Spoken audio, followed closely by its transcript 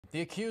The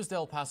accused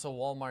El Paso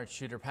Walmart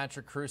shooter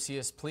Patrick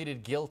Crusius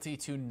pleaded guilty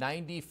to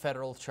 90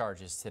 federal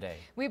charges today.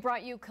 We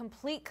brought you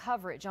complete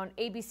coverage on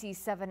ABC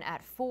 7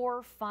 at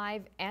 4,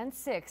 5, and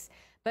 6,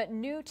 but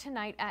new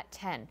tonight at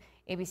 10.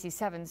 ABC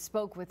 7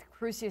 spoke with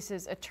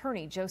Crusius's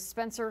attorney, Joe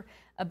Spencer,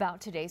 about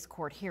today's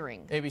court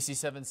hearing. ABC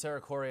 7's Sarah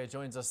Correa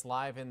joins us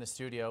live in the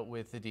studio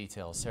with the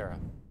details. Sarah.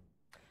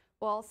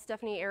 Well,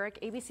 Stephanie, Eric,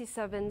 ABC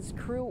 7's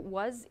crew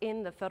was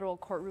in the federal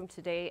courtroom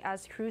today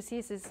as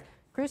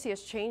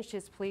Crusius changed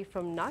his plea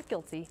from not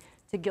guilty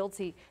to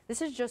guilty. This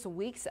is just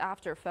weeks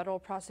after federal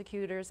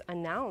prosecutors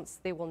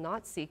announced they will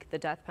not seek the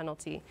death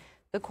penalty.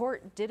 The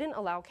court didn't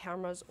allow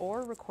cameras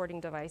or recording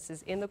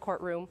devices in the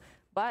courtroom,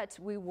 but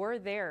we were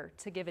there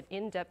to give an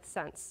in-depth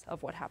sense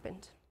of what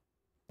happened.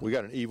 We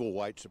got an evil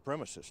white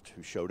supremacist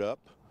who showed up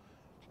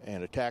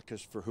and attacked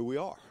us for who we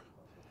are.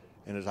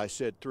 And as I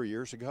said 3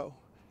 years ago,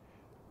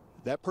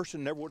 that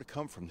person never would have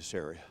come from this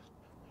area.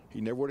 He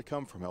never would have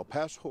come from El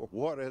Paso or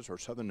Juarez or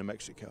southern New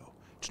Mexico.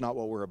 It's not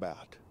what we're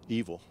about.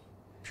 Evil,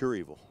 pure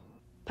evil.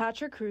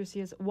 Patrick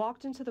Crusius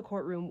walked into the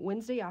courtroom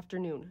Wednesday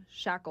afternoon,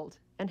 shackled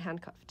and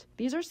handcuffed.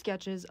 These are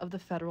sketches of the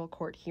federal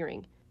court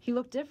hearing. He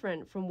looked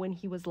different from when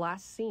he was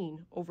last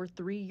seen over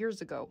 3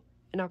 years ago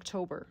in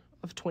October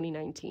of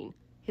 2019.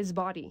 His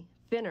body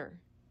thinner,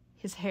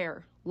 his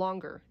hair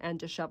longer and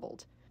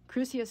disheveled.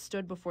 Crusius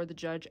stood before the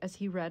judge as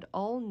he read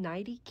all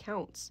 90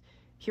 counts,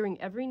 hearing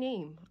every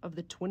name of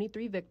the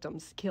 23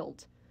 victims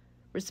killed,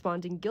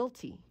 responding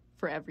guilty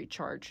for every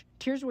charge.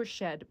 Tears were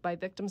shed by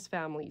victims'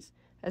 families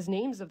as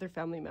names of their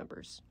family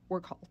members were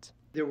called.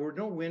 There were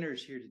no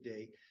winners here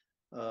today.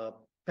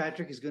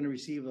 Patrick is going to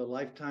receive a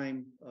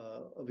lifetime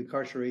of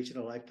incarceration,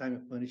 a lifetime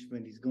of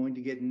punishment. He's going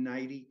to get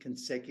 90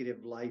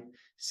 consecutive life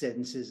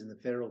sentences in the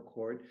federal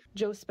court.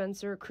 Joe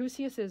Spencer,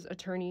 Crusius's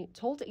attorney,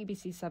 told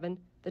ABC 7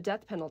 the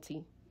death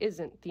penalty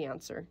isn't the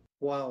answer.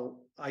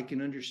 While I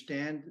can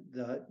understand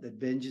that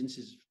vengeance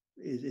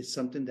is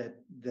something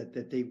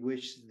that they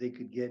wish they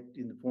could get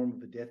in the form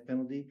of a death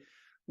penalty,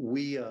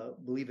 we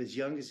believe, as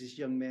young as this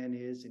young man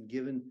is, and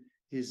given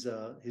his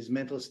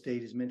mental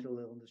state, his mental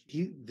illness,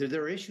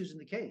 there are issues in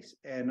the case,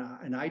 and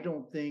I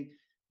don't think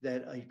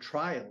that a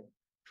trial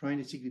trying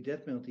to seek the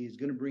death penalty is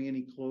going to bring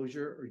any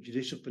closure or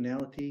judicial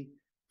finality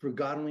for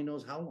God only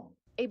knows how long.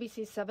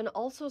 ABC 7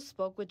 also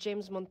spoke with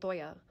James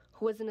Montoya,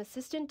 who was an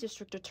assistant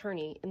district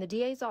attorney in the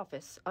DA's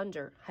office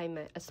under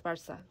Jaime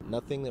Esparza.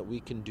 Nothing that we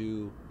can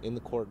do in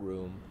the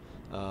courtroom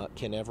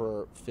can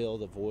ever fill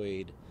the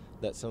void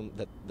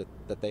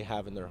that they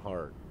have in their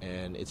heart,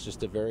 and it's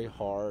just a very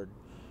hard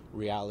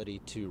reality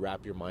to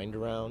wrap your mind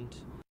around.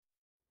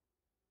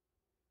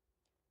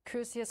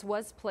 Crusius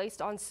was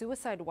placed on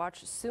suicide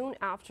watch soon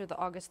after the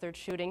August 3rd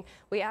shooting.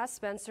 We asked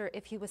Spencer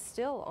if he was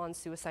still on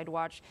suicide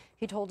watch.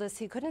 He told us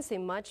he couldn't say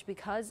much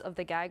because of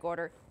the gag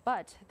order,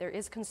 but there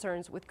is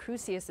concerns with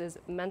Crusius's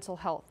mental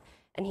health,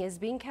 and he is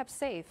being kept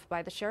safe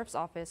by the sheriff's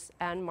office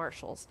and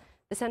marshals.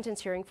 The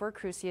sentence hearing for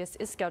Crusius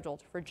is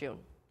scheduled for June.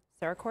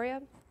 Sarah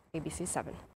Correa, ABC 7.